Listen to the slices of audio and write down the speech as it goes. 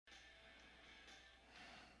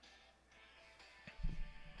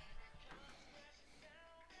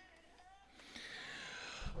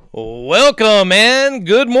Welcome and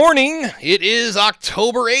good morning. It is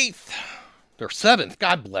October 8th or 7th.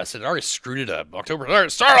 God bless it. I already screwed it up. October. All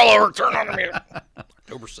right, start all over. Turn on the music.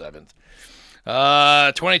 October 7th.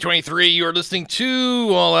 2023. You are listening to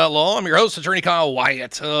All Out Law. I'm your host, Attorney Kyle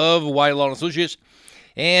Wyatt of Wyatt Law & Associates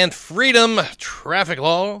and Freedom Traffic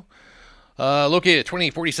Law. Located at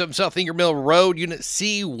 2847 South Inger Mill Road, Unit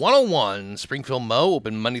C101, Springfield, Mo.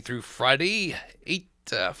 Open Monday through Friday, 8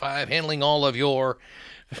 to 5. Handling all of your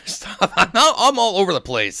stuff. I'm all over the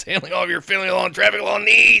place. Handling all of your family law and traffic law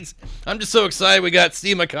needs. I'm just so excited. We got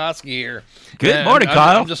Steve Makoski here. Good morning,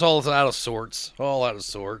 Kyle. I'm just all out of sorts. All out of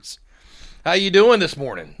sorts. How you doing this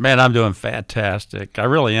morning? Man, I'm doing fantastic. I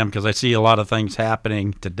really am, because I see a lot of things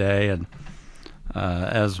happening today. And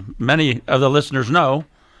as many of the listeners know,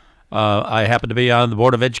 I happen to be on the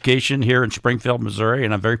Board of Education here in Springfield, Missouri,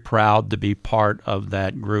 and I'm very proud to be part of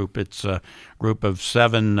that group. It's a group of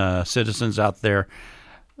 7 citizens out there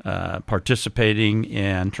participating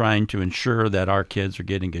and trying to ensure that our kids are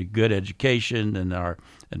getting a good education, and our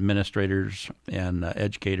administrators and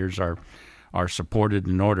educators are supported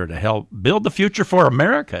in order to help build the future for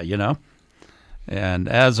America, you know. And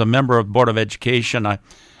as a member of the Board of Education, I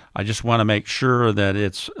just want to make sure that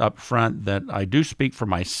it's up front that I do speak for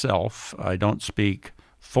myself. I don't speak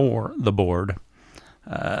for the board.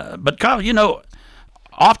 But Kyle, you know,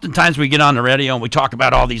 oftentimes we get on the radio and we talk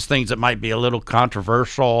about all these things that might be a little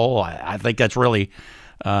controversial. I think that's really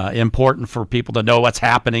important for people to know what's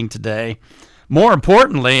happening today. More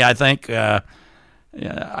importantly, I think the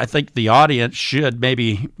audience should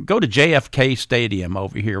maybe go to JFK Stadium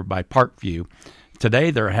over here by Parkview.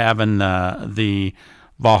 Today they're having the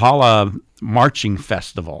Valhalla Marching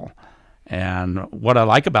Festival. And what I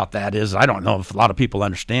like about that is, I don't know if a lot of people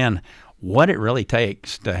understand what it really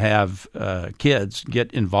takes to have kids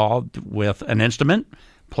get involved with an instrument,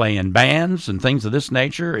 play in bands and things of this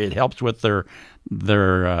nature. It helps with their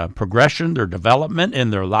progression, their development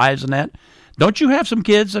in their lives and that. Don't you have some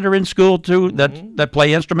kids that are in school too that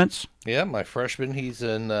play instruments? Yeah, my freshman, he's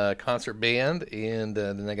in concert band, and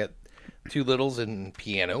then I got 2 littles in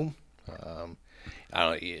piano. I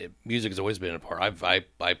don't know, music has always been a part.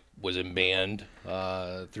 I was in band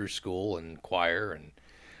through school and choir, and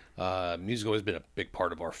music has always been a big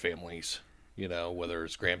part of our families. You know, whether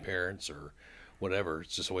it's grandparents or whatever,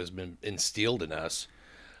 it's just always been instilled in us.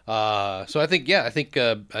 So I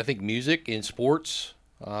think music and sports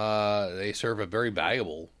they serve a very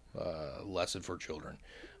valuable lesson for children.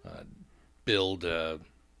 Build I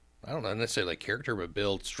don't know necessarily like character, but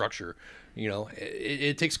build structure. You know,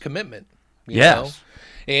 it takes commitment. You know?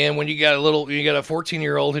 And when you got a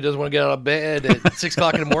 14-year-old who doesn't want to get out of bed at 6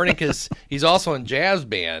 o'clock in the morning because he's also in jazz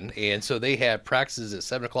band, and so they have practices at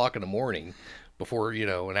 7 o'clock in the morning before, you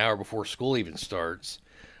know, an hour before school even starts.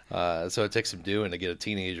 So it takes some doing to get a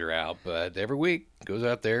teenager out. But every week goes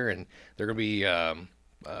out there, and they're going to be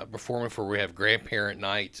performing for. We have grandparent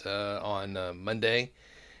night on Monday.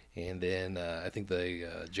 And then I think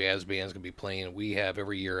the jazz band's going to be playing. We have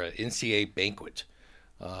every year an NCAA banquet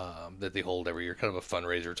that they hold every year, kind of a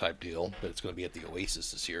fundraiser type deal, but it's going to be at the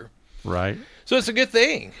Oasis this year. Right. So it's a good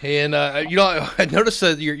thing. And you know, I noticed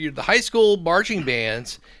that the high school marching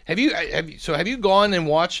bands. Have you gone and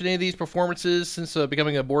watched any of these performances since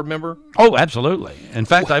becoming a board member? Oh, absolutely. In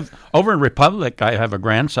fact, over in Republic, I have a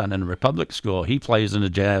grandson in a Republic school. He plays in a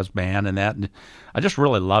jazz band and that. And I just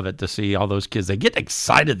really love it to see all those kids. They get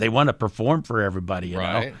excited. They want to perform for everybody. You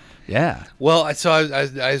know? Yeah. Well, I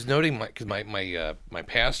was noting because my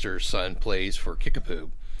pastor's son plays for Kickapoo.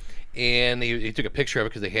 And he took a picture of it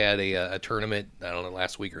because they had a tournament, I don't know,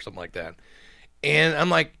 last week or something like that. And I'm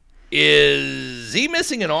like, is he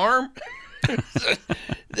missing an arm?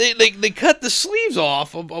 they cut the sleeves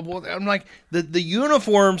off. I'm like, the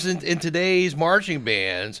uniforms in today's marching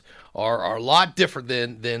bands are a lot different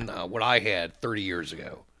than what I had 30 years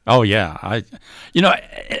ago. Oh, yeah.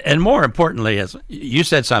 And more importantly, as you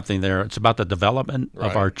said something there, it's about the development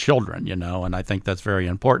of our children, you know, and I think that's very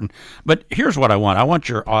important. But here's what I want. I want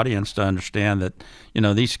your audience to understand that, you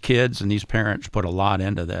know, these kids and these parents put a lot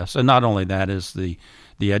into this. And not only that is the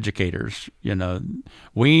educators, you know,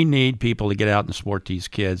 we need people to get out and support these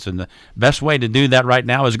kids. And the best way to do that right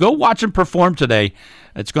now is go watch them perform today.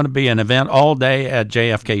 It's going to be an event all day at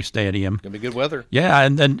JFK Stadium. Going to be good weather. Yeah.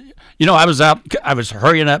 And then, you know, I was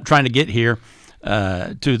hurrying up trying to get here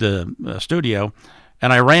to the studio.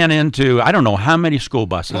 And I ran into, I don't know how many school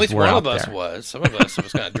buses were out there. At least one of us was. Some of us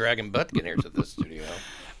was kind of dragging butt to get here to the studio.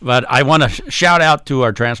 But I want to shout out to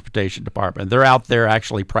our transportation department. They're out there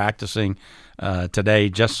actually practicing today,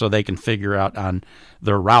 just so they can figure out on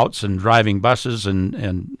their routes and driving buses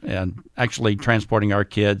and actually transporting our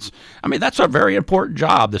kids. I mean, that's a very important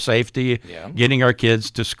job, the safety, getting our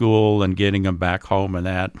kids to school and getting them back home and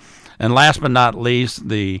that. And last but not least,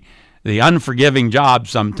 the unforgiving job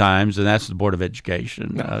sometimes, and that's the Board of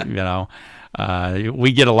Education.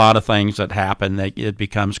 We get a lot of things that happen that it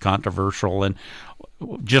becomes controversial. And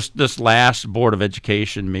just this last Board of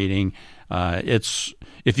Education meeting,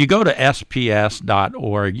 if you go to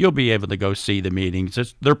sps.org, you'll be able to go see the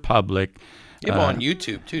meetings. They're public. You have on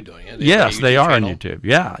YouTube too, don't you? Yes, they are on YouTube.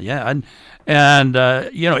 Yeah. And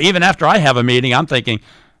even after I have a meeting, I'm thinking,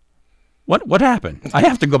 what happened? I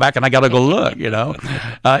have to go back and I got to go look,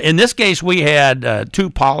 In this case, we had two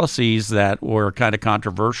policies that were kind of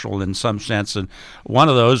controversial in some sense, and one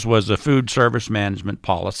of those was a food service management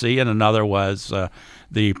policy, and another was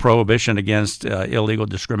the prohibition against illegal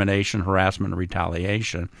discrimination, harassment, and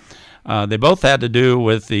retaliation. They both had to do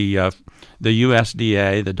with the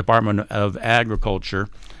USDA, the Department of Agriculture,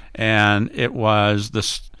 and it was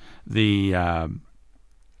the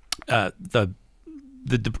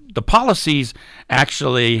policies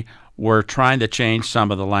actually were trying to change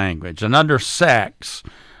some of the language. And under sex,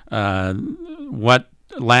 what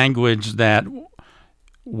language that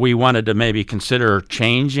we wanted to maybe consider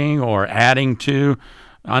changing or adding to,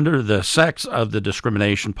 under the sex of the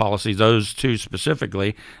discrimination policies, those two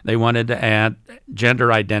specifically, they wanted to add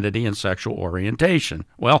gender identity and sexual orientation.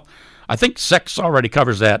 Well, I think sex already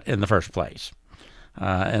covers that in the first place.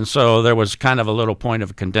 And so there was kind of a little point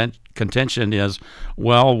of contention is,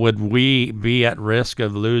 well, would we be at risk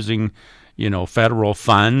of losing, federal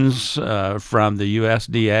funds from the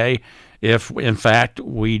USDA if, in fact,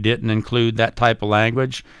 we didn't include that type of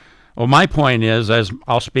language? Well, my point is, as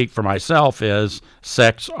I'll speak for myself, is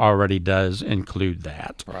sex already does include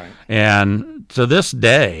that. Right. And to this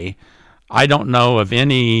day, I don't know of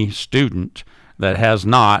any student that has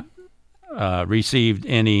not received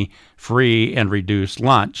any free and reduced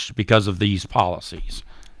lunch because of these policies.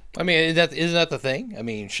 I mean, isn't that the thing? I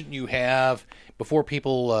mean, shouldn't you have, before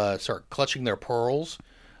people start clutching their pearls,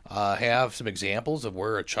 have some examples of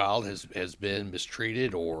where a child has been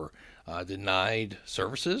mistreated or denied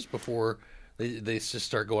services before they just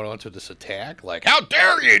start going on to this attack? Like, how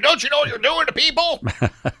dare you? Don't you know what you're doing to people?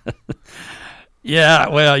 Yeah,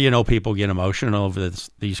 well, people get emotional over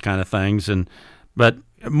these kind of things, but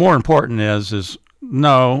more important is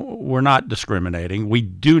no, we're not discriminating. We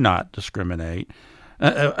do not discriminate.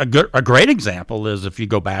 A great example is if you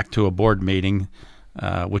go back to a board meeting,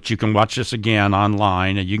 which you can watch this again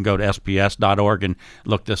online, and you can go to sps.org and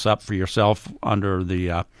look this up for yourself under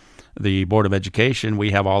the Board of Education.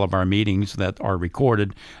 We have all of our meetings that are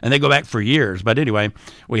recorded, and they go back for years. But anyway,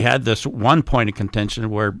 we had this one point of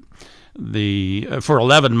contention where for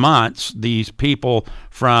 11 months, these people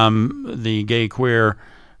from the gay queer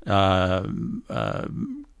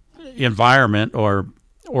environment or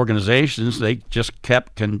organizations, they just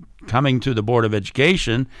kept coming to the Board of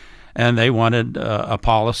Education, and they wanted a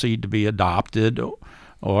policy to be adopted,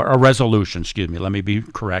 or a resolution, let me be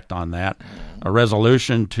correct on that, a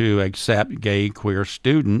resolution to accept gay queer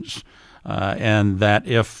students, and that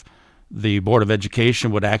if the Board of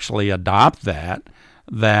Education would actually adopt that,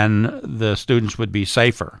 then the students would be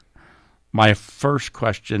safer. My first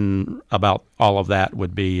question about all of that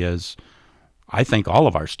would be I think all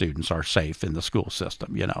of our students are safe in the school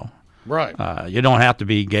system, Right. You don't have to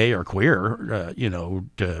be gay or queer,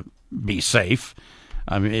 to be safe.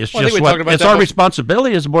 I mean, it's our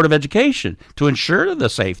responsibility as a Board of Education to ensure the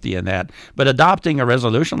safety in that. But adopting a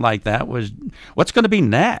resolution like that what's going to be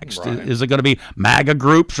next? Right. Is it going to be MAGA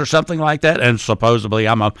groups or something like that? And supposedly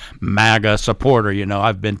I'm a MAGA supporter.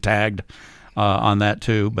 I've been tagged on that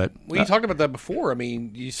too. But you talked about that before. I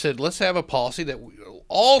mean, you said let's have a policy that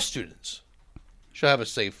all students should have a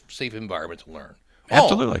safe environment to learn.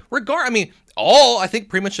 Absolutely. All I think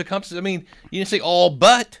pretty much encompasses. I mean, you didn't say all,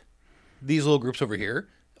 but these little groups over here,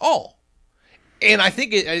 all. And I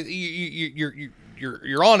think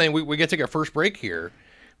you're on, and we got to take our first break here,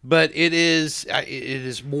 but it is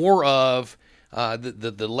more of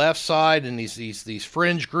the left side and these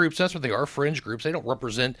fringe groups. That's what they are, fringe groups. They don't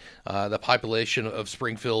represent the population of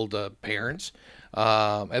Springfield parents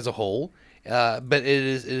as a whole, but it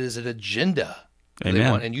is an agenda.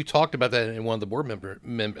 Amen. And you talked about that in one of the board member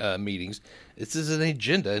meetings. This is an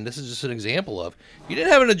agenda, and this is just an example of, if you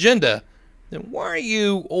didn't have an agenda, then why are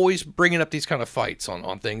you always bringing up these kind of fights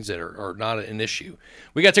on things that are not an issue?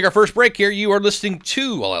 We got to take our first break here. You are listening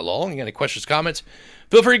to All That Long. You got any questions, comments?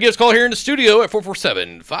 Feel free to give us a call here in the studio at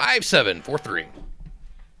 447-5743.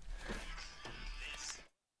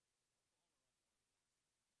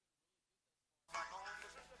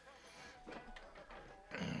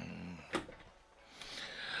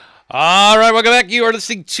 All right, welcome back. You are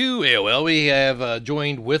listening to AOL. We have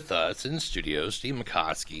joined with us in studio Steve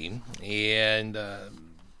Makoski, and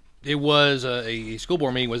it was a school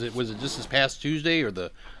board meeting. Was it just this past Tuesday or the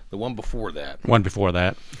one before that? One before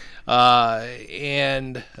that.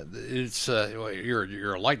 And it's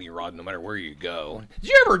you're a lightning rod no matter where you go. Did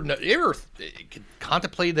you ever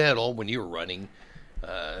contemplate that at all when you were running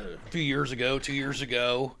a few years ago, 2 years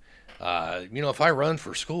ago? If I run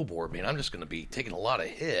for school board, man, I'm just going to be taking a lot of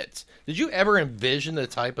hits. Did you ever envision the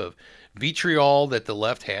type of vitriol that the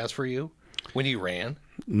left has for you when you ran?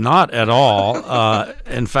 Not at all.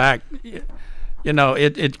 In fact,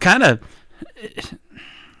 it kind of,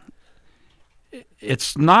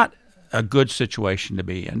 it's not a good situation to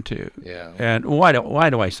be into. Yeah. And why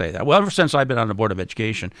do I say that? Well, ever since I've been on the Board of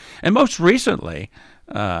Education, and most recently,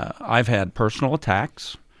 I've had personal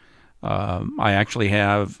attacks. I actually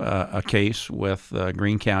have a case with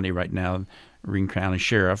Greene County right now, Greene County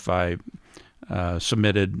Sheriff. I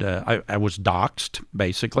submitted, I was doxxed,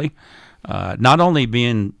 basically. Not only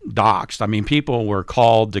being doxxed, I mean, people were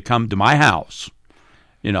called to come to my house,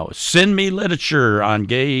 send me literature on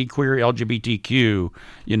gay, queer, LGBTQ,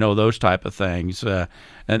 those type of things,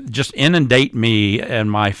 and just inundate me and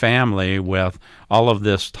my family with all of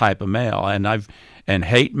this type of mail. And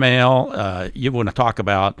hate mail, you want to talk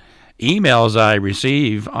about emails I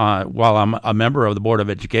receive while I'm a member of the Board of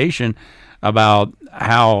Education about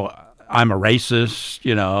how I'm a racist,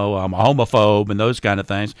 I'm a homophobe and those kind of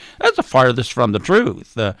things. That's the farthest from the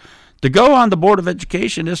truth. To go on the Board of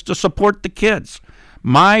Education is to support the kids.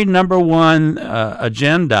 My number one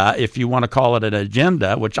agenda, if you want to call it an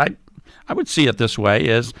agenda, which I would see it this way,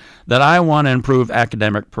 is that I want to improve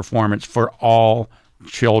academic performance for all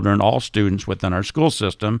children, all students within our school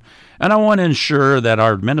system, and I want to ensure that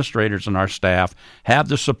our administrators and our staff have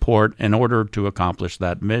the support in order to accomplish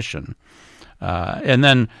that mission. And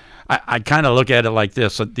then I kind of look at it like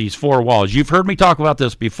this: at these four walls. You've heard me talk about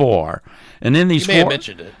this before, and in these you may have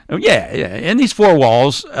mentioned it. Yeah. In these four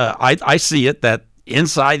walls, I see it that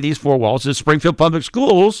inside these four walls is Springfield Public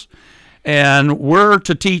Schools, and we're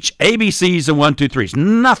to teach ABCs and 1, 2, 3s.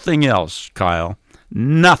 Nothing else, Kyle.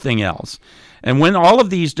 Nothing else. And when all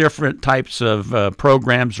of these different types of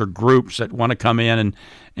programs or groups that want to come in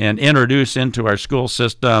and introduce into our school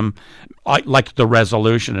system, like the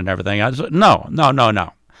resolution and everything, I said, no.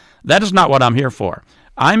 That is not what I'm here for.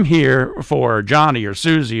 I'm here for Johnny or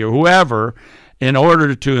Susie or whoever in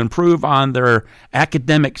order to improve on their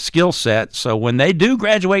academic skill set so when they do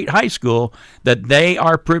graduate high school, that they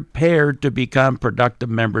are prepared to become productive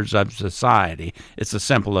members of society. It's as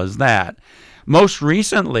simple as that. Most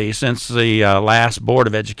recently, since the last Board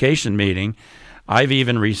of Education meeting, I've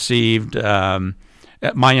even received, my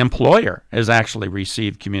employer has actually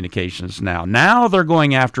received communications now. Now they're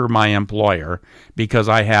going after my employer because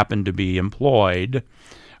I happen to be employed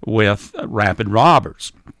with Rapid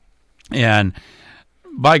Roberts. And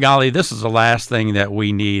by golly, this is the last thing that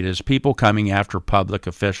we need is people coming after public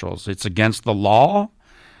officials. It's against the law.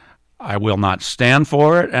 I will not stand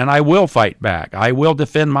for it, and I will fight back. I will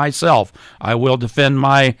defend myself. I will defend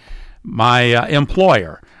my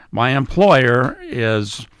employer. My employer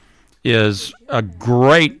is a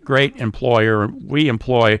great employer. We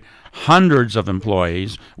employ hundreds of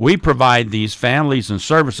employees. We provide these families and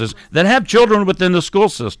services that have children within the school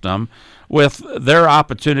system with their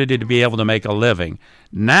opportunity to be able to make a living.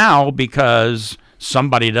 Now, because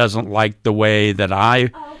somebody doesn't like the way that I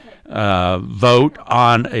vote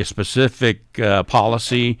on a specific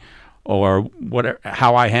policy or whatever,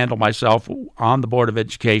 how I handle myself on the Board of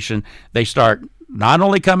Education, they start not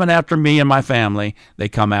only coming after me and my family, they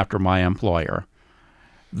come after my employer.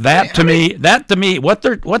 That to me, what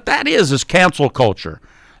that is cancel culture.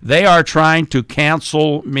 They are trying to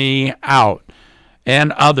cancel me out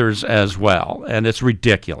and others as well, and it's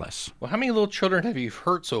ridiculous. Well, how many little children have you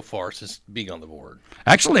hurt so far since being on the board?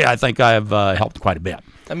 Actually, I think I've helped quite a bit.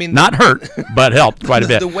 I mean, not hurt, but helped quite a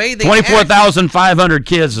bit. The way they 24,500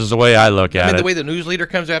 kids is the way I look at it. The way the news leader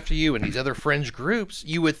comes after you and these other fringe groups,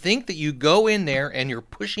 you would think that you go in there and you're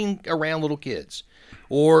pushing around little kids,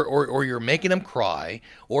 or you're making them cry,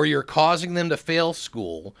 or you're causing them to fail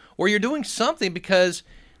school, or you're doing something because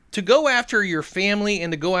to go after your family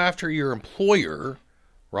and to go after your employer,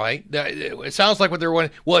 right? It sounds like what they're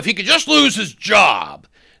wanting. Well, if he could just lose his job,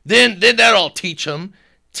 then that'll teach him.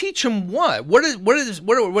 Teach him what? What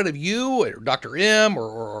have you or Dr. M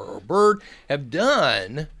or Bird have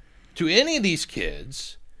done to any of these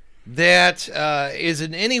kids that is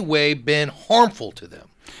in any way been harmful to them?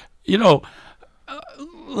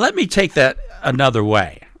 Let me take that another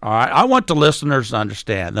way. All right, I want the listeners to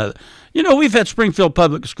understand that, we've had Springfield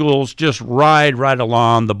Public Schools just ride right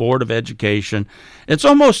along, the Board of Education. It's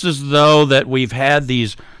almost as though that we've had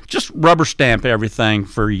these just rubber stamp everything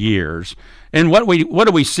for years. And what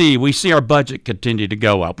do we see? We see our budget continue to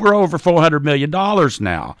go up. We're over $400 million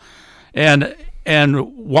now.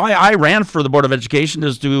 And why I ran for the Board of Education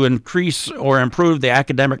is to increase or improve the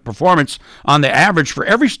academic performance on the average for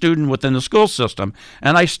every student within the school system.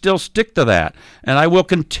 And I still stick to that. And I will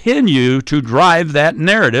continue to drive that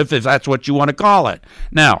narrative, if that's what you want to call it.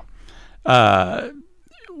 Now,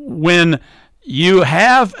 when you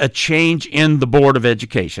have a change in the Board of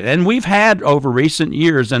Education, and we've had over recent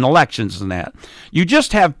years in elections and that, you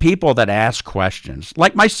just have people that ask questions,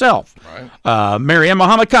 like myself. Right. Maryam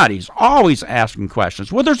Mohammad-Khadi's always asking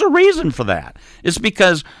questions. Well, there's a reason for that. It's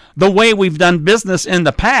because the way we've done business in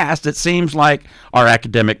the past, it seems like our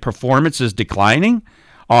academic performance is declining.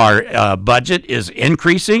 Our budget is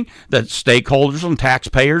increasing. The stakeholders and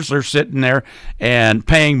taxpayers are sitting there and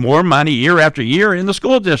paying more money year after year in the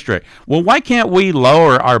school district. Well, why can't we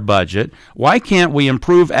lower our budget? Why can't we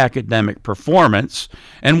improve academic performance?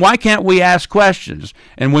 And why can't we ask questions?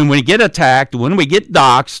 And when we get attacked, when we get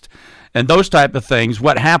doxxed, and those type of things,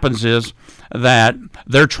 what happens is that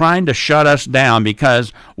they're trying to shut us down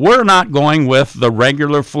because we're not going with the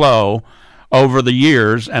regular flow over the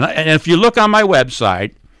years. And if you look on my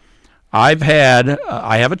website, I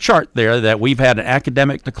have a chart there that we've had an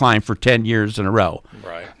academic decline for 10 years in a row.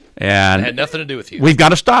 Right. And it had nothing to do with you. We've got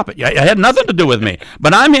to stop it. It had nothing to do with me.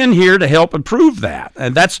 But I'm in here to help improve that.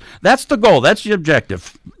 And that's the goal. That's the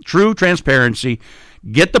objective. True transparency.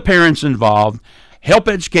 Get the parents involved. Help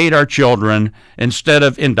educate our children instead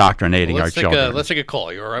of indoctrinating our children. Let's take a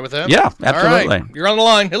call. You all right with that? Yeah, absolutely. All right. You're on the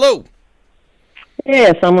line. Hello.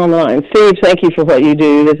 Yes, I'm on the line. Steve, thank you for what you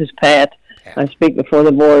do. This is Pat. I speak before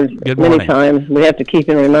the board many times. We have to keep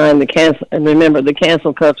in mind remember the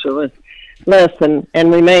cancel culture was less than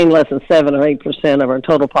and remain less than 7 or 8% of our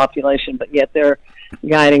total population, but yet they're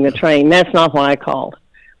guiding the train. That's not why I called.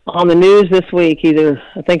 On the news this week,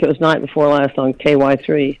 I think it was night before last on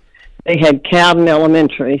KY3, they had Cowden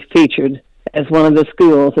Elementary featured as one of the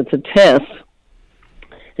schools. It's a test.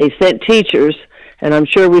 They sent teachers. And I'm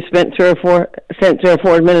sure we sent three or four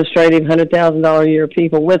administrative $100,000 a year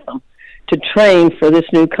people with them to train for this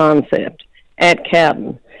new concept at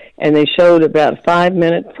Cowden. And they showed about a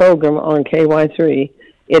 5-minute program on KY3.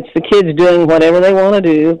 It's the kids doing whatever they want to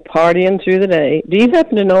do, partying through the day. Do you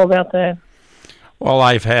happen to know about that? Well,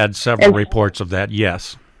 I've had several reports of that,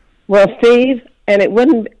 yes. Well, Steve, and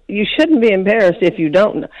you shouldn't be embarrassed if you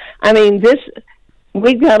don't know. I mean,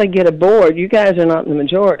 we've got to get a board. You guys are not in the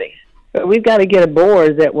majority. But we've got to get a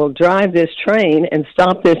board that will drive this train and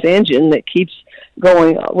stop this engine that keeps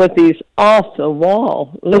going with these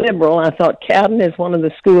off-the-wall liberal. I thought Cowden is one of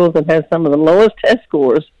the schools that has some of the lowest test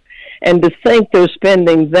scores. And to think they're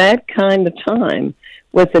spending that kind of time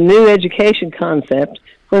with the new education concept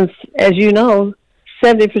when, as you know,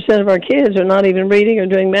 70% of our kids are not even reading or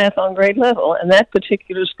doing math on grade level. And that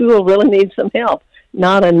particular school really needs some help,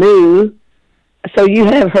 not a new. So you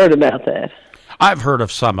have heard about that. I've heard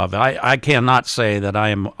of some of it. I cannot say that I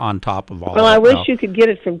am on top of all of it. Well, I wish you could get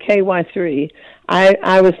it from KY3.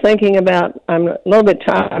 I was thinking about, I'm a little bit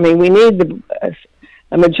tired. I mean, we need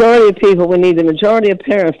a majority of people, we need the majority of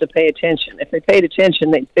parents to pay attention. If they paid attention,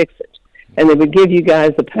 they'd fix it. And they would give you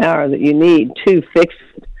guys the power that you need to fix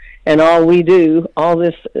it. And all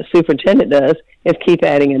this superintendent does, is keep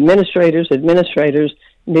adding administrators,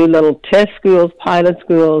 new little test schools, pilot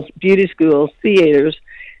schools, beauty schools, theaters.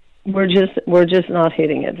 We're just not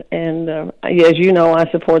hitting it. And as you know, I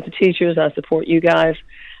support the teachers. I support you guys.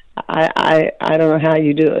 I don't know how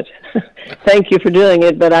you do it. Thank you for doing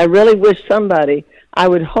it. But I really wish I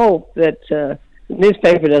would hope that the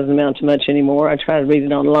newspaper doesn't amount to much anymore. I try to read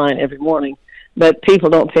it online every morning. But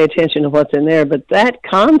people don't pay attention to what's in there. But that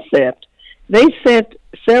concept, they sent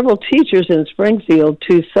several teachers in Springfield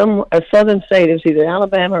to a southern state, it was either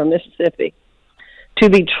Alabama or Mississippi,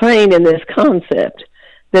 to be trained in this concept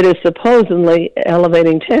that is supposedly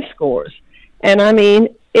elevating test scores. And I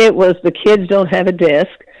mean, it was the kids don't have a desk.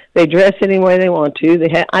 They dress any way they want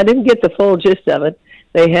to. I didn't get the full gist of it.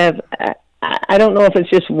 They have, I don't know if it's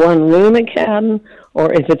just one room at Cowden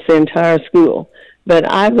or if it's the entire school. But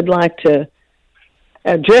I would like to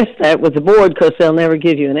address that with the board because they'll never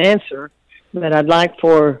give you an answer. But I'd like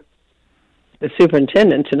for the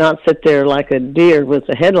superintendent to not sit there like a deer with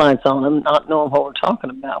the headlights on them, not knowing what we're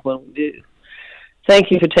talking about when we do.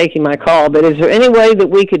 Thank you for taking my call, but is there any way that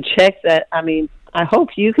we could check that? I mean, I hope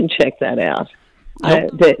you can check that out.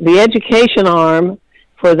 Yep. The education arm,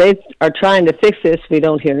 where they are trying to fix this, we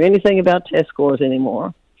don't hear anything about test scores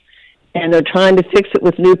anymore. and they're trying to fix it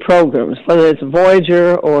with new programs, whether it's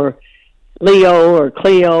Voyager or Leo or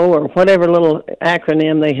Clio or whatever little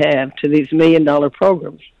acronym they have to these $1 million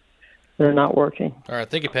programs. They're not working. All right,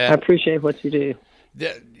 thank you, I Pat. appreciate what you do.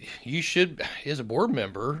 You should, as a board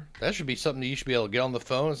member, that should be something that you should be able to get on the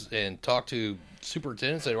phones and talk to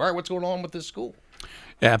superintendents and say, all right, what's going on with this school?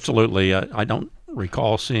 Absolutely. I don't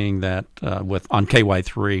recall seeing that on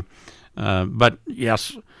KY3. But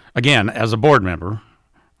yes, again, as a board member,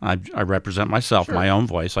 I represent myself, my own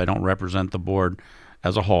voice. I don't represent the board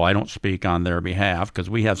as a whole. I don't speak on their behalf because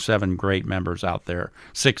we have 7 great members out there,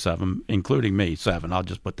 6 of them, including me, 7. I'll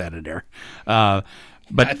just put that in there.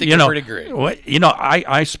 But I think you're pretty great.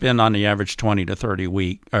 I spend on the average 20 to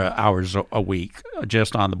 30 hours a week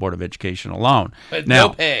just on the Board of Education alone. But now,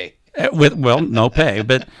 no pay. No pay,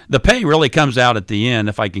 but the pay really comes out at the end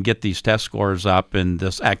if I can get these test scores up and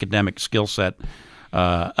this academic skill set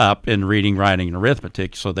up in reading, writing, and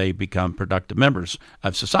arithmetic, so they become productive members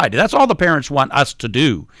of society. That's all the parents want us to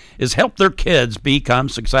do, is help their kids become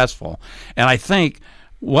successful. And I think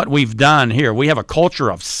what we've done here, we have a culture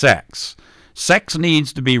of sex. Sex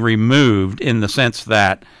needs to be removed in the sense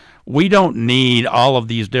that we don't need all of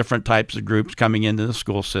these different types of groups coming into the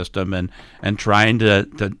school system and trying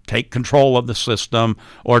to take control of the system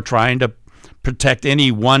or trying to protect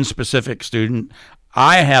any one specific student.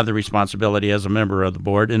 I have the responsibility as a member of the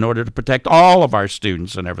board in order to protect all of our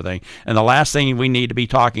students and everything. And the last thing we need to be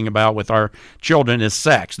talking about with our children is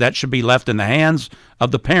sex. That should be left in the hands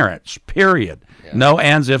of the parents, period. Yeah. No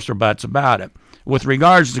ands, ifs, or buts about it. With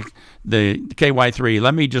regards to the KY3,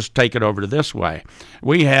 let me just take it over to this way.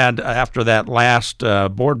 We had, after that last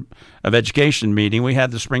Board of Education meeting, we had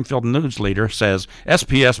the Springfield News leader says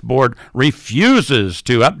SPS board refuses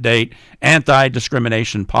to update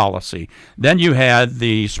anti-discrimination policy. Then you had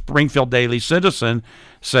the Springfield Daily Citizen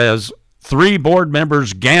says 3 board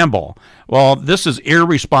members gamble. Well, this is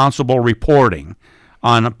irresponsible reporting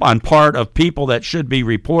on part of people that should be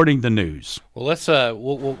reporting the news. Well, let's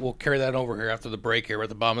we'll carry that over here after the break. Here at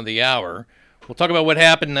the bottom of the hour, we'll talk about what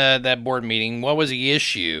happened at that board meeting. What was the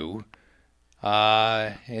issue?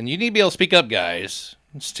 And you need to be able to speak up, guys.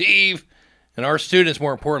 Steve and our students,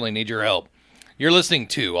 more importantly, need your help. You're listening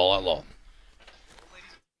to All Out Law.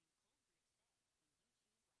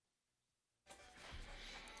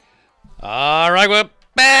 All right, well,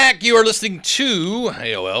 back. You are listening to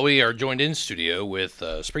AOL. We are joined in studio with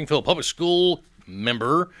Springfield Public School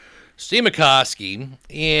member Steve Makoski.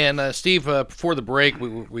 And Steve, before the break,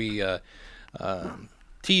 we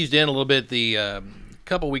teased in a little bit the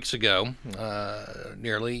couple weeks ago,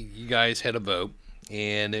 nearly, you guys had a vote.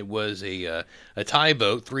 And it was a tie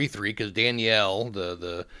vote, 3-3, because Danielle,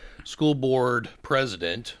 the school board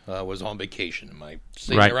president, was on vacation. Am I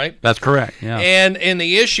saying that right? That's correct. Yeah. And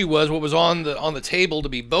the issue was, what was on the table to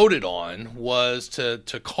be voted on was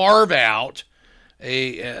to carve out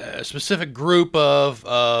a specific group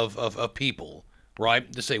of people,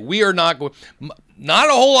 right? To say we are not going, not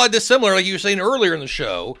a whole lot dissimilar, like you were saying earlier in the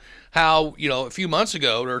show. How, a few months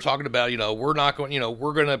ago, they were talking about, we're not going,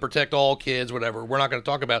 we're going to protect all kids, whatever. We're not going to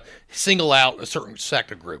talk about single out a certain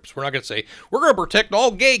sect of groups. We're not going to say, we're going to protect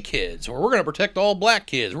all gay kids, or we're going to protect all black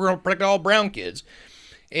kids. We're going to protect all brown kids.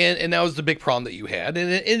 And that was the big problem that you had. And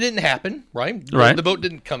it didn't happen, right? Right. The vote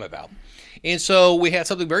didn't come about. And so we had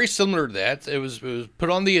something very similar to that. It was put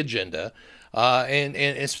on the agenda.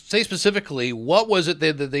 And say specifically, what was it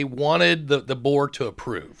that they wanted the board to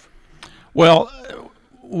approve? Well,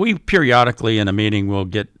 we periodically in a meeting will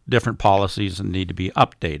get different policies that need to be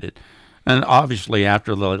updated. And obviously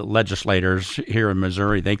after the legislators here in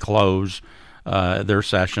Missouri, they close their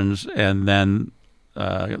sessions, and then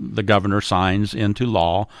the governor signs into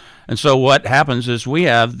law. And so what happens is we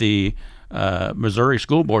have the Missouri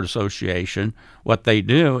School Board Association. What they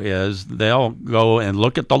do is they'll go and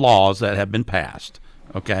look at the laws that have been passed,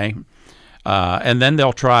 okay? And then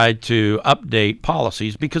they'll try to update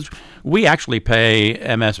policies, because we actually pay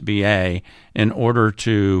MSBA in order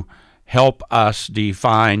to help us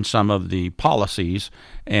define some of the policies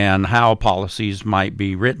and how policies might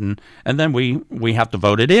be written, and then we have to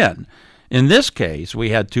vote it in. In this case, we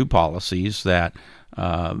had 2 policies that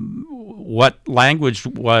what language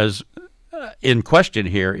was in question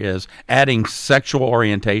here is adding sexual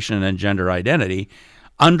orientation and gender identity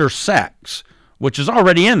under sex, which is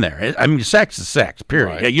already in there. I mean, sex is sex,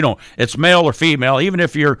 period. Right. It's male or female. Even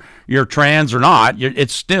if you're trans or not,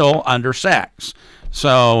 it's still under sex.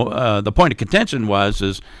 So the point of contention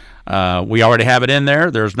is we already have it in there.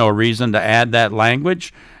 There's no reason to add that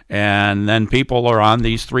language. And then people are on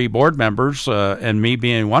these 3 board members, and me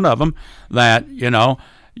being one of them, that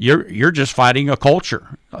you're just fighting a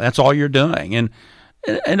culture. That's all you're doing. And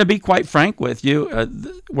And to be quite frank with you,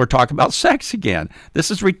 we're talking about sex again. This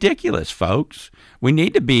is ridiculous, folks. We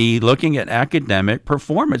need to be looking at academic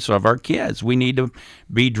performance of our kids. We need to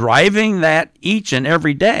be driving that each and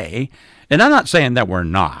every day. And I'm not saying that we're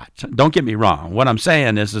not. Don't get me wrong. What I'm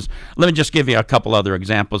saying is let me just give you a couple other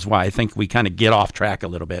examples why I think we kind of get off track a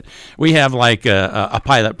little bit. We have like a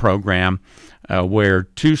pilot program where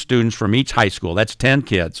 2 students from each high school, that's 10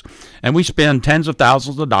 kids, and we spend tens of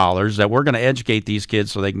thousands of dollars that we're going to educate these kids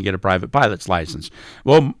so they can get a private pilot's license.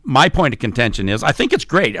 Well, my point of contention is I think it's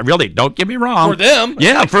great. Really, don't get me wrong. For them.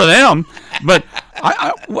 Yeah, for them. But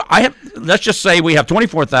I have, let's just say we have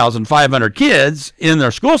 24,500 kids in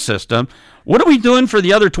their school system. What are we doing for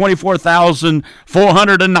the other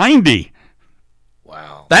 24,490?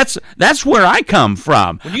 Wow. That's where I come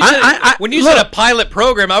from. When you said a pilot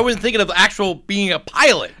program, I wasn't thinking of actual being a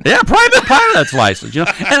pilot. Yeah, private pilot's license,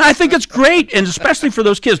 And I think it's great, and especially for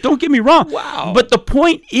those kids. Don't get me wrong. Wow. But the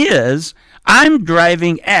point is, I'm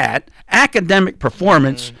driving at academic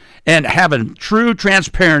performance and having true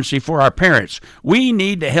transparency for our parents. We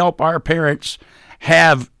need to help our parents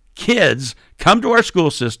have kids come to our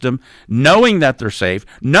school system knowing that they're safe,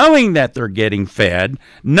 knowing that they're getting fed,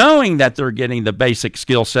 knowing that they're getting the basic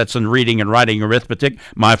skill sets in reading and writing, arithmetic,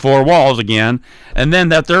 my 4 walls again, and then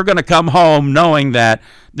that they're going to come home knowing that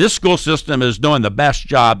this school system is doing the best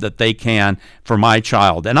job that they can for my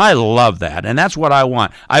child. And I love that, and that's what I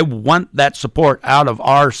want. I want that support out of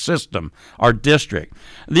our system, our district.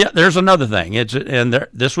 There's another thing,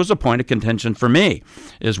 this was a point of contention for me,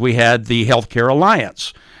 is we had the Healthcare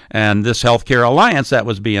Alliance. And this healthcare alliance that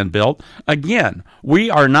was being built, again, we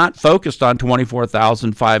are not focused on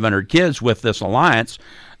 24,500 kids with this alliance.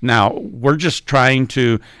 Now, we're just trying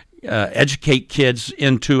to educate kids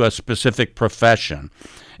into a specific profession.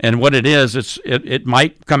 And what it is, it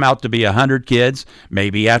might come out to be 100 kids.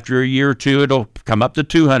 Maybe after a year or two, it'll come up to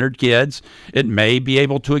 200 kids. It may be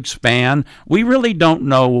able to expand. We really don't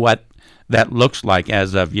know what that looks like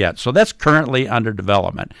as of yet. So that's currently under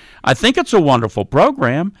development. I think it's a wonderful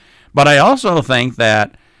program, but I also think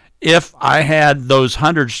that if I had those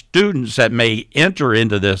 100 students that may enter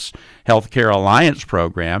into this Healthcare Alliance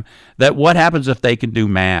program, that what happens if they can do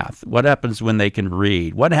math? What happens when they can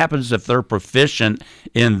read? What happens if they're proficient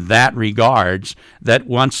in that regards, that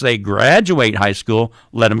once they graduate high school,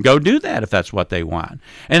 let them go do that if that's what they want?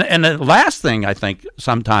 And the last thing I think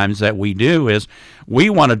sometimes that we do is we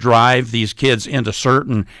want to drive these kids into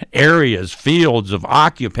certain areas, fields of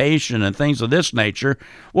occupation and things of this nature.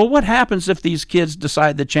 Well, what happens if these kids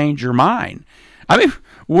decide to change their mind? I mean,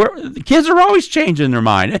 the kids are always changing their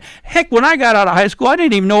mind. Heck, when I got out of high school, I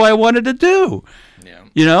didn't even know what I wanted to do.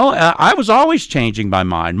 Yeah. I was always changing my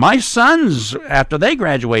mind. My sons, after they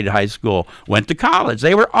graduated high school, went to college.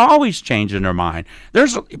 They were always changing their mind.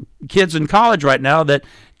 There's kids in college right now that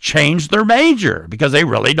change their major because they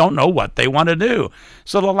really don't know what they want to do.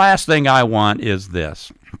 So the last thing I want is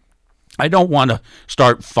this. I don't want to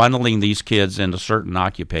start funneling these kids into certain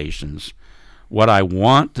occupations. What I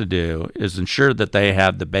want to do is ensure that they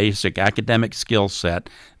have the basic academic skill set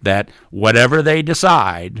that whatever they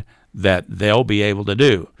decide that they'll be able to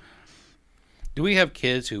do. Do we have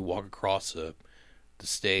kids who walk across the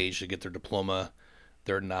stage to get their diploma?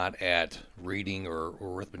 They're not at reading or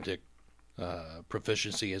arithmetic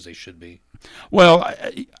proficiency as they should be? Well,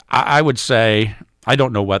 I would say, I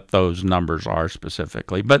don't know what those numbers are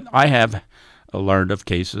specifically, but I have learned of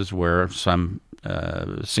cases where some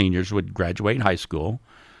seniors would graduate high school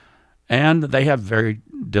and they have very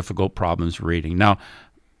difficult problems reading. Now,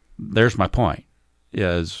 there's my point,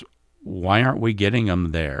 is why aren't we getting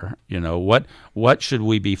them there? What should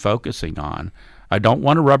we be focusing on? I don't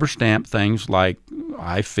want to rubber stamp things like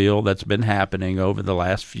I feel that's been happening over the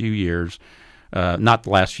last few years, not the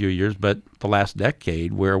last few years, but the last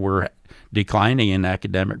decade, where we're declining in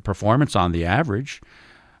academic performance on the average.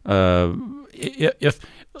 If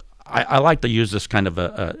I like to use this kind of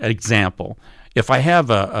an example. If I have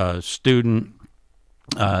a student,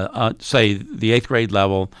 say the 8th grade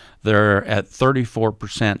level, they're at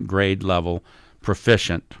 34% grade level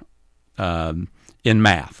proficient in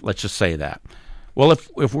math. Let's just say that. Well,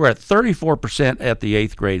 if we're at 34% at the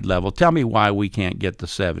 8th grade level, tell me why we can't get to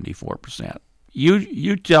 74%.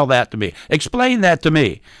 You tell that to me. Explain that to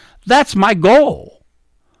me. That's my goal.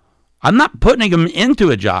 I'm not putting them into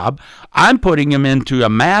a job. I'm putting them into a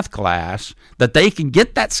math class that they can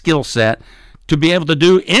get that skill set to be able to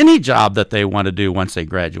do any job that they want to do once they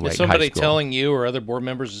graduate high school. Is somebody telling you or other board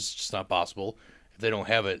members it's just not possible? If they don't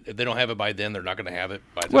have it by then, they're not going to have it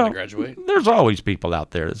by the time they graduate? There's always people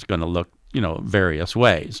out there that's going to look, various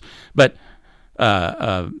ways. But,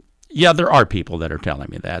 yeah, there are people that are telling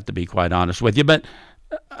me that, to be quite honest with you. But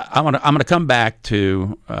I'm gonna come back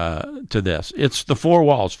to this. It's the four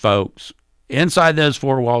walls, folks. Inside those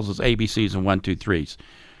four walls is ABCs and 1, 2, 3s.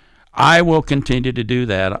 I will continue to do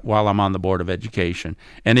that while I'm on the Board of Education.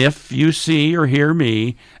 And if you see or hear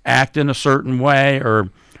me act in a certain way or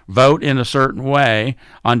vote in a certain way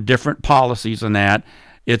on different policies and that,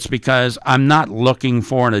 it's because I'm not looking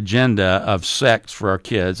for an agenda of sex for our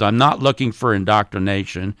kids. I'm not looking for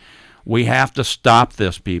indoctrination. We have to stop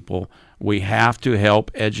this, people. We have to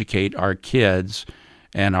help educate our kids,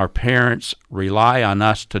 and our parents rely on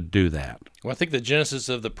us to do that. Well, I think the genesis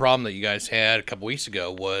of the problem that you guys had a couple weeks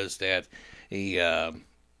ago was that I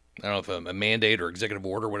don't know if a mandate or executive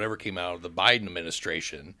order, whatever, came out of the Biden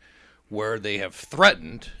administration, where they have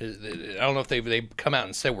threatened. I don't know if they've come out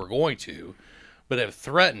and said we're going to, but have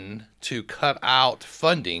threatened to cut out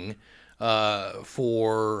funding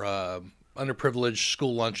for underprivileged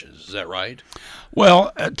school lunches. Is that right?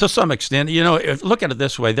 Well, to some extent, look at it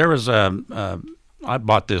this way. There was I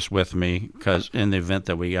bought this with me because in the event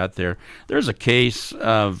that we got there, there's a case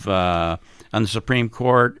of on the Supreme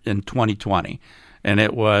Court in 2020, and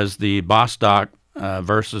it was the Bostock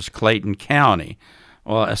versus Clayton County.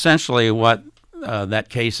 Well, essentially, what that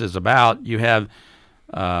case is about, you have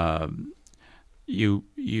you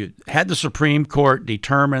had the Supreme Court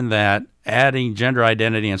determine that adding gender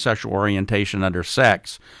identity and sexual orientation under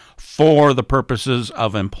sex for the purposes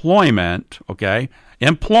of employment,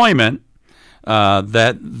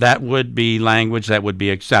 that would be language that would be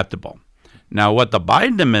acceptable. Now, what the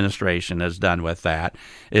Biden administration has done with that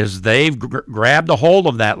is they've grabbed a hold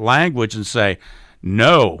of that language and say,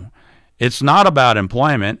 no, it's not about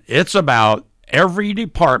employment. It's about every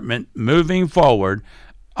department moving forward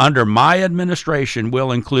under my administration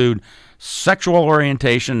will include sexual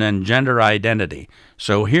orientation and gender identity.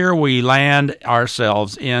 So here we land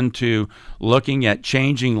ourselves into looking at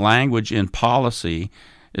changing language in policy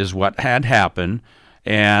is what had happened.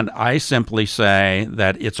 And I simply say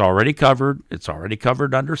that it's already covered. It's already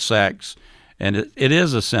covered under sex. And it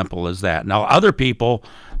is as simple as that. Now, other people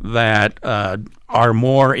that are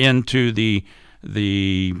more into the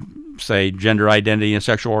say gender identity and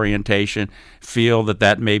sexual orientation feel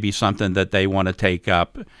that may be something that they want to take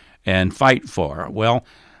up and fight for. Well,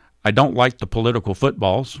 I don't like the political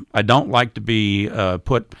footballs. I don't like to be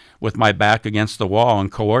put with my back against the wall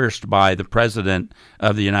and coerced by the President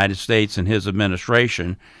of the United States and his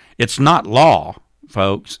administration. It's not law,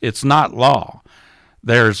 folks. It's not law.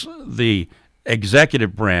 There's the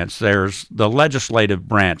executive branch, there's the legislative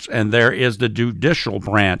branch, and there is the judicial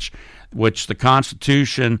branch, which the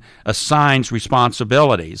Constitution assigns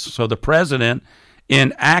responsibilities. So the President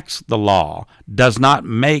enacts the law, does not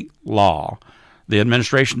make law. The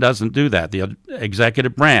administration doesn't do that. The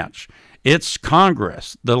executive branch. It's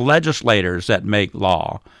Congress, the legislators that make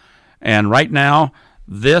law. And right now,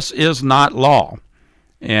 this is not law.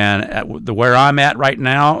 And where I'm at right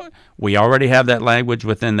now, we already have that language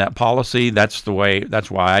within that policy. That's why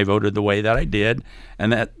I voted the way that I did,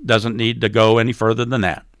 and that doesn't need to go any further than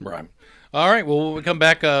that. Right. All right. Well, when we come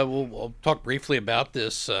back, we'll talk briefly about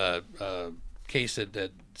this case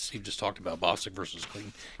that Steve just talked about, Bostock versus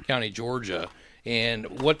Clayton County, Georgia,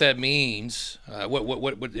 and what that means.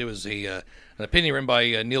 What it was an opinion written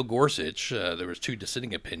by Neil Gorsuch. There was two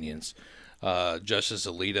dissenting opinions, Justice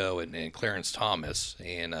Alito and Clarence Thomas,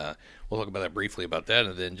 and we'll talk about that briefly about that,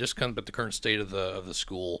 and then just kind of about the current state of the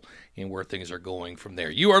school and where things are going from there.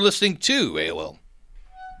 You are listening to AOL.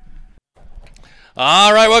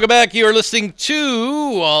 All right, welcome back. You are listening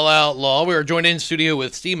to All Outlaw. We are joined in studio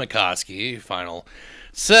with Steve Makoski, final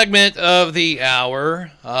segment of the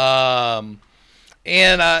hour.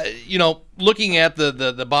 Looking at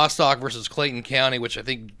the Bostock versus Clayton County, which I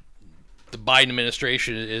think the Biden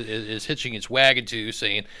administration is hitching its wagon to,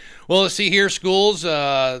 saying, well, let's see here, schools,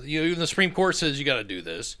 even the Supreme Court says you got to do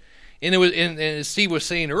this. And as Steve was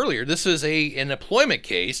saying earlier, this is an employment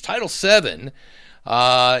case. Title VII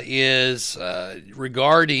is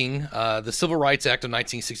regarding the Civil Rights Act of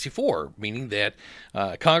 1964, meaning that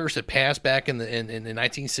Congress had passed back in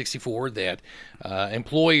 1964 that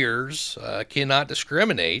employers cannot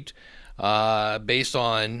discriminate based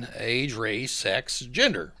on age, race, sex,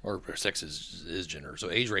 gender, or sex is gender,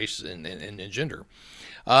 so age, race, and gender.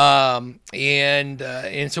 And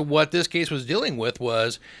so what this case was dealing with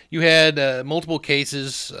was you had multiple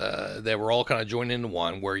cases that were all kind of joined into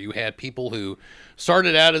one, where you had people who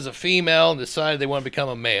started out as a female and decided they want to become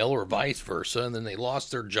a male, or vice versa, and then they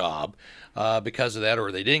lost their job because of that,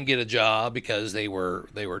 or they didn't get a job because they were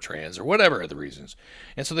trans, or whatever the reasons.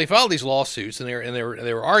 And so they filed these lawsuits, and they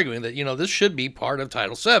were arguing that this should be part of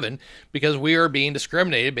Title VII because we are being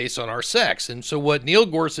discriminated based on our sex. And so what Neil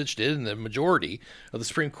Gorsuch did, in the majority of the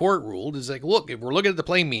Supreme Court ruled is like, look, if we're looking at the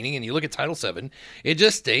plain meaning and you look at Title VII, it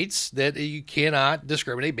just states that you cannot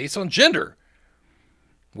discriminate based on gender.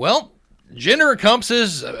 Well, gender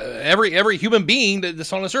encompasses every human being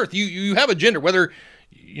that's on this earth. You have a gender, whether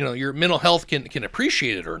your mental health can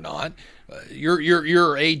appreciate it or not.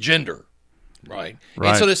 You're a gender, right?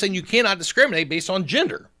 And so they're saying you cannot discriminate based on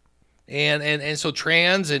gender. And so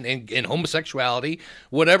trans and homosexuality,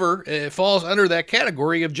 whatever, falls under that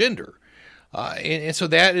category of gender. And so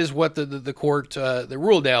that is what the court the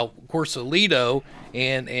ruled. Now, of course, Alito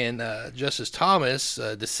and Justice Thomas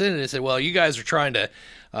dissented and said, well, you guys are trying to,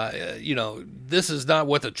 this is not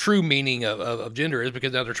what the true meaning of gender is,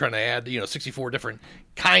 because now they're trying to add, 64 different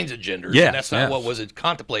kinds of genders. Yes, and that's not what was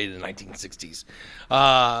contemplated in the 1960s.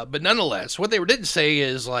 But nonetheless, what they didn't say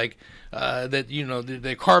is like, that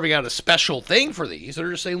they're carving out a special thing for these.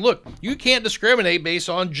 They're just saying, look, you can't discriminate based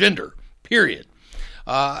on gender, period.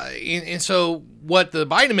 And so what the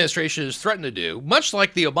Biden administration is threatened to do, much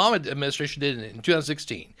like the Obama administration did in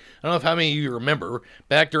 2016. I don't know if how many of you remember,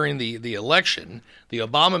 back during the election, the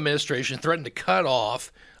Obama administration threatened to cut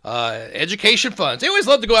off education funds. They always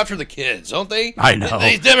love to go after the kids, don't they? I know.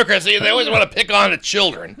 These Democrats, they always want to pick on the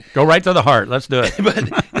children. Go right to the heart. Let's do it.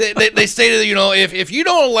 But they stated, if you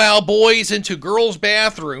don't allow boys into girls'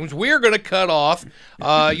 bathrooms, we're going to cut off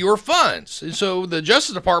your funds. And so the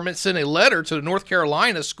Justice Department sent a letter to the North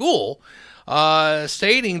Carolina school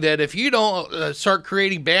stating that if you don't start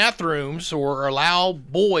creating bathrooms or allow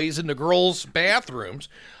boys into girls' bathrooms,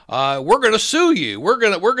 we're going to sue you. We're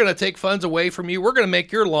going to take funds away from you. We're going to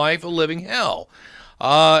make your life a living hell.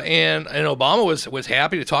 And Obama was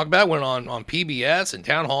happy to talk about it, went on PBS and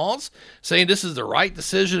town halls saying this is the right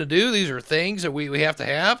decision to do. These are things that we have to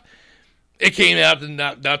have. It came out to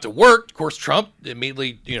not to work. Of course, Trump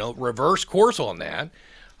immediately reversed course on that.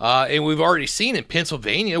 And we've already seen in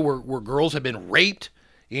Pennsylvania where girls have been raped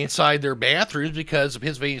inside their bathrooms because the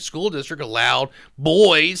Pennsylvania school district allowed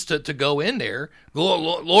boys to go in there.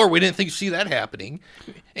 Lord, we didn't see that happening.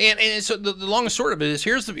 And so the long and short of it is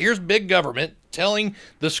here's big government telling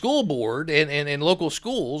the school board and local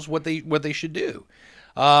schools what they should do.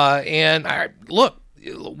 Look,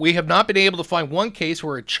 we have not been able to find one case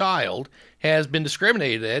where a child has been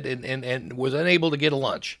discriminated at and was unable to get a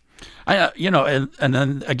lunch. And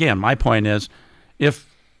then again, my point is, if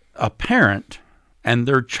a parent and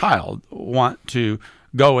their child want to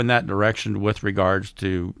go in that direction with regards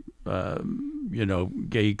to,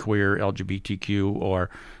 gay, queer, LGBTQ,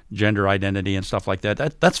 or gender identity and stuff like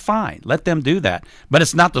that, that's fine. Let them do that. But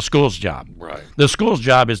it's not the school's job. Right. The school's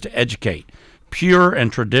job is to educate. Pure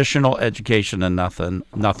and traditional education and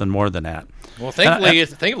nothing more than that. Well, thankfully,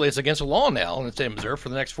 it's against the law now in the state of Missouri for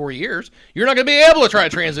the next 4 years. You're not going to be able to try to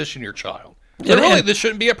transition your child. So really, this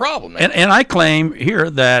shouldn't be a problem. And I claim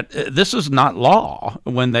here that this is not law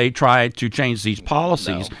when they try to change these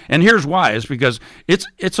policies. No. And here's why: is because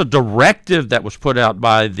it's a directive that was put out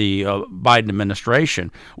by the Biden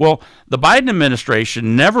administration. Well, the Biden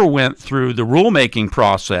administration never went through the rulemaking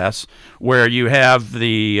process where you have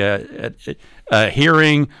the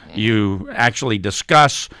hearing, you actually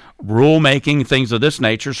discuss rulemaking, things of this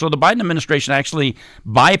nature. So the Biden administration actually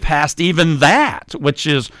bypassed even that, which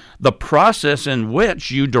is the process in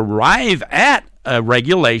which you derive at a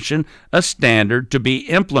regulation, a standard to be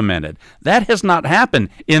implemented. That has not happened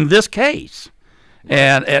in this case.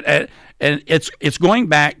 And it's going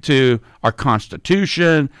back to our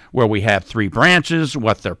Constitution, where we have three branches,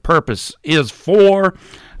 what their purpose is for.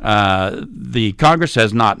 The Congress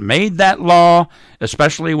has not made that law,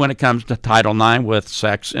 especially when it comes to Title IX with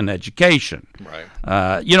sex and education. Right.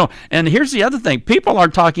 And here's the other thing: people are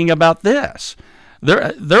talking about this.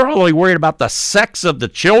 They're only worried about the sex of the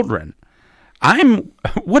children.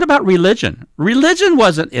 What about religion? Religion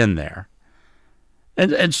wasn't in there.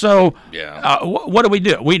 And so, what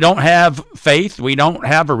do? We don't have faith. We don't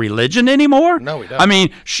have a religion anymore. No, we don't. I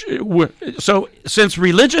mean, so since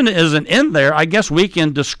religion isn't in there, I guess we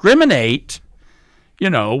can discriminate,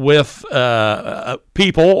 with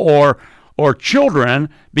people or children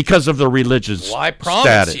because of their religious status. Well, I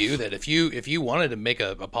promise you that if you wanted to make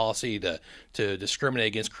a policy to discriminate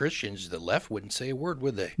against Christians, the left wouldn't say a word,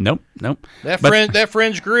 would they? Nope. That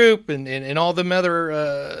fringe group and all them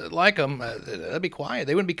other like them, they'd be quiet.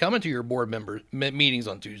 They wouldn't be coming to your board meetings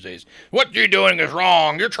on Tuesdays. What you're doing is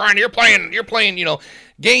wrong. You're playing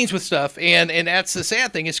games with stuff, and that's the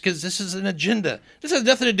sad thing, is because this is an agenda. This has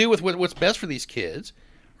nothing to do with what's best for these kids.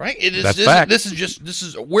 Right?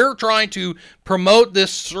 We're trying to promote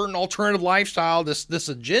this certain alternative lifestyle, this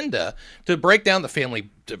agenda to break down the family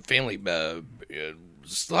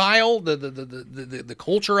style, the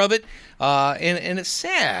culture of it, and it's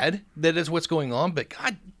sad that is what's going on. But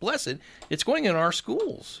God bless it, it's going in our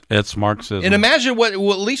schools. It's Marxism. And imagine what at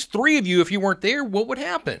least three of you, if you weren't there, what would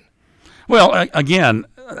happen? Well, again,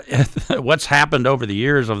 what's happened over the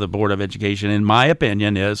years of the Board of Education, in my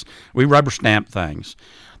opinion, is we rubber stamp things.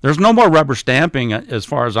 There's no more rubber stamping as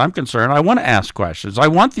far as I'm concerned. I want to ask questions. I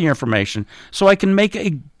want the information so I can make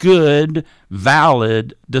a good,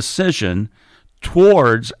 valid decision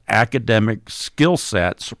towards academic skill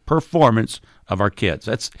sets, performance of our kids.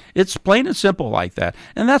 It's plain and simple like that.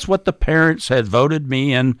 And that's what the parents had voted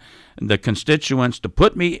me in, the constituents, to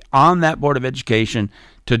put me on that Board of Education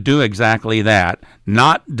to do exactly that,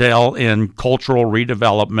 not delve in cultural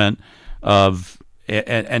redevelopment of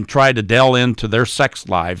and try to delve into their sex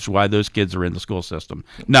lives while those kids are in the school system.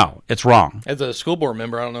 No, it's wrong. As a school board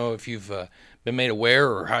member, I don't know if you've been made aware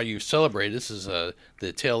or how you celebrate. This is the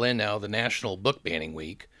tail end now of the National Book Banning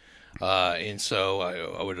Week. And so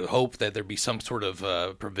I would hope that there'd be some sort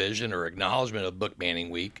of provision or acknowledgement of Book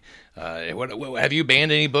Banning Week. Have you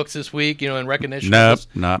banned any books this week, in recognition Nope, of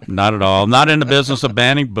this? not at all. Not in the business of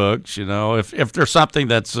banning books. If there's something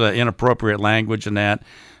that's inappropriate language in that,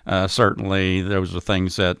 certainly those are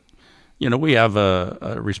things that, we have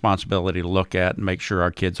a responsibility to look at and make sure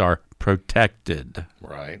our kids are protected.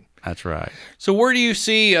 Right. That's right. So where do you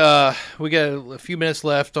see? We got a few minutes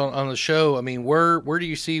left on the show. I mean, where do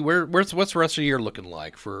you see what's the rest of the year looking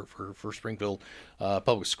like for Springfield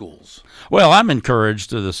Public Schools? Well, I'm encouraged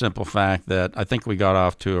to the simple fact that I think we got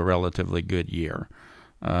off to a relatively good year.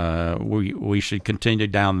 We should continue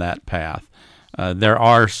down that path. There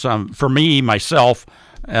are some, for me myself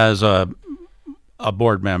as a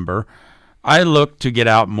board member, I look to get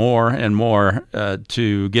out more and more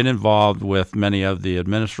to get involved with many of the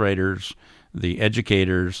administrators, the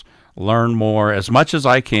educators, learn more as much as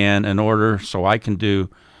I can in order so I can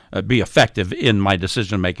be effective in my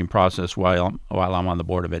decision-making process while I'm on the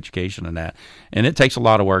Board of Education and that. And it takes a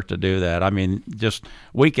lot of work to do that. I mean, just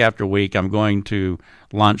week after week, I'm going to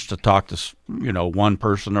lunch to talk to one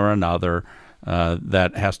person or another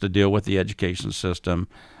that has to deal with the education system.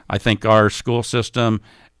 I think our school system,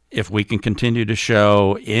 if we can continue to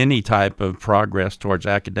show any type of progress towards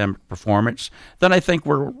academic performance, then I think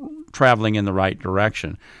we're traveling in the right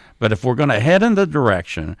direction. But if we're going to head in the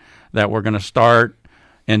direction that we're going to start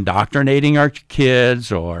indoctrinating our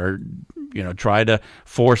kids or try to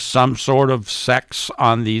force some sort of sex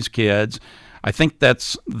on these kids, I think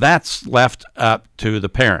that's left up to the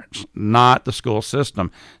parents, not the school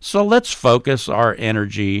system. So let's focus our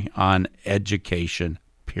energy on education,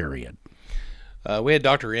 period. We had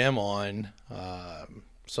Dr. M on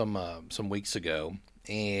some weeks ago,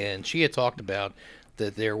 and she had talked about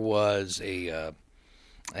that there was a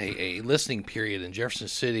listening period in Jefferson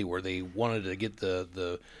City where they wanted to get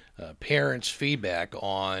the parents' feedback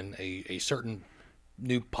on a certain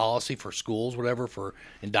new policy for schools, whatever, for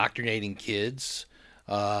indoctrinating kids,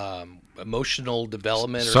 emotional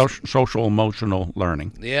development. Social emotional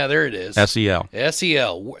learning. Yeah, there it is. SEL.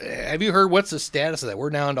 SEL. Have you heard what's the status of that? We're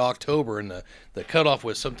now into October, and the cutoff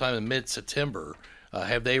was sometime in mid-September.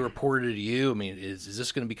 Have they reported to you? I mean, is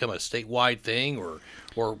this going to become a statewide thing,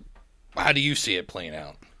 or how do you see it playing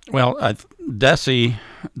out? Well, DESE,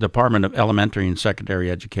 Department of Elementary and Secondary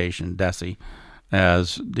Education, DESE,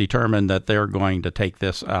 has determined that they're going to take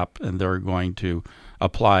this up and they're going to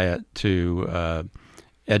apply it to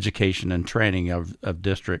education and training of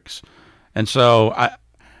districts. And so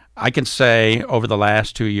I can say over the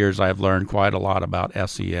last 2 years I've learned quite a lot about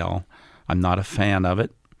SEL. I'm not a fan of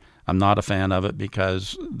it. I'm not a fan of it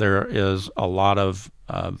because there is a lot of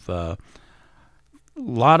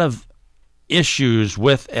issues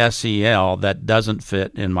with SEL that doesn't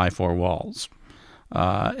fit in my four walls.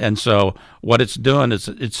 And so what it's doing is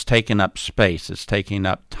it's taking up space. It's taking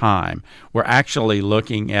up time. We're actually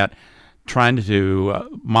looking at trying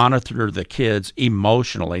to monitor the kids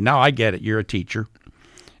emotionally. Now, I get it. You're a teacher,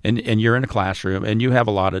 and you're in a classroom, and you have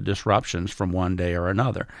a lot of disruptions from one day or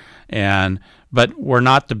another. But we're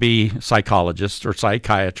not to be psychologists or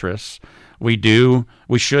psychiatrists. We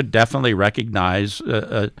should definitely recognize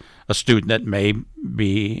a student that may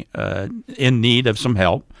be in need of some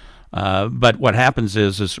help. But what happens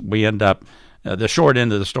is we end up, the short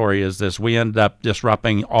end of the story is this: we end up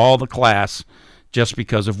disrupting all the class just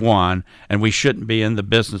because of one, and we shouldn't be in the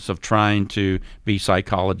business of trying to be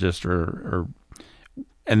psychologists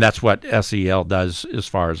and that's what SEL does as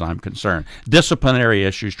far as I'm concerned. Disciplinary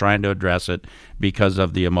issues, trying to address it because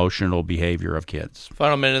of the emotional behavior of kids.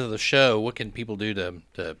 Final minute of the show, what can people do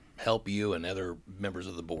to help you and other members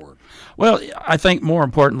of the board? Well, I think more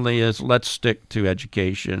importantly is let's stick to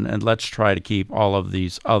education and let's try to keep all of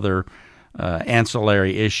these other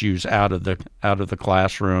ancillary issues out of the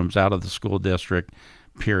classrooms, out of the school district.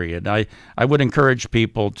 Period. I would encourage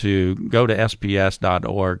people to go to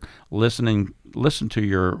sps.org, listen to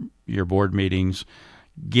your board meetings,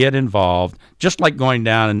 get involved, just like going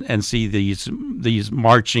down and see these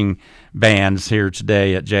marching bands here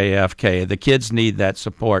today at JFK. The kids need that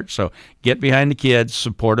support, so get behind the kids,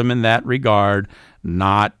 support them in that regard,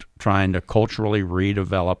 not trying to culturally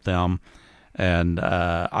redevelop them. And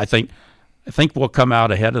I think we'll come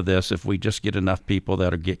out ahead of this if we just get enough people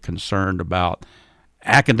that'll get concerned about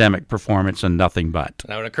academic performance and nothing but.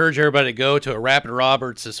 And I would encourage everybody to go to a Rapid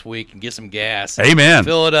Roberts this week and get some gas. Amen.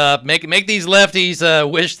 Fill it up. Make these lefties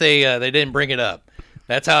wish they didn't bring it up.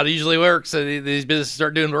 That's how it usually works. These businesses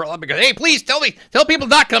start doing well because, hey, please tell people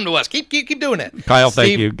not come to us. Keep doing it. Kyle, Steve,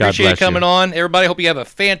 thank you. God appreciate bless you coming you. on. Everybody, hope you have a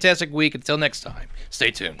fantastic week. Until next time, stay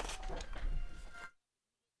tuned.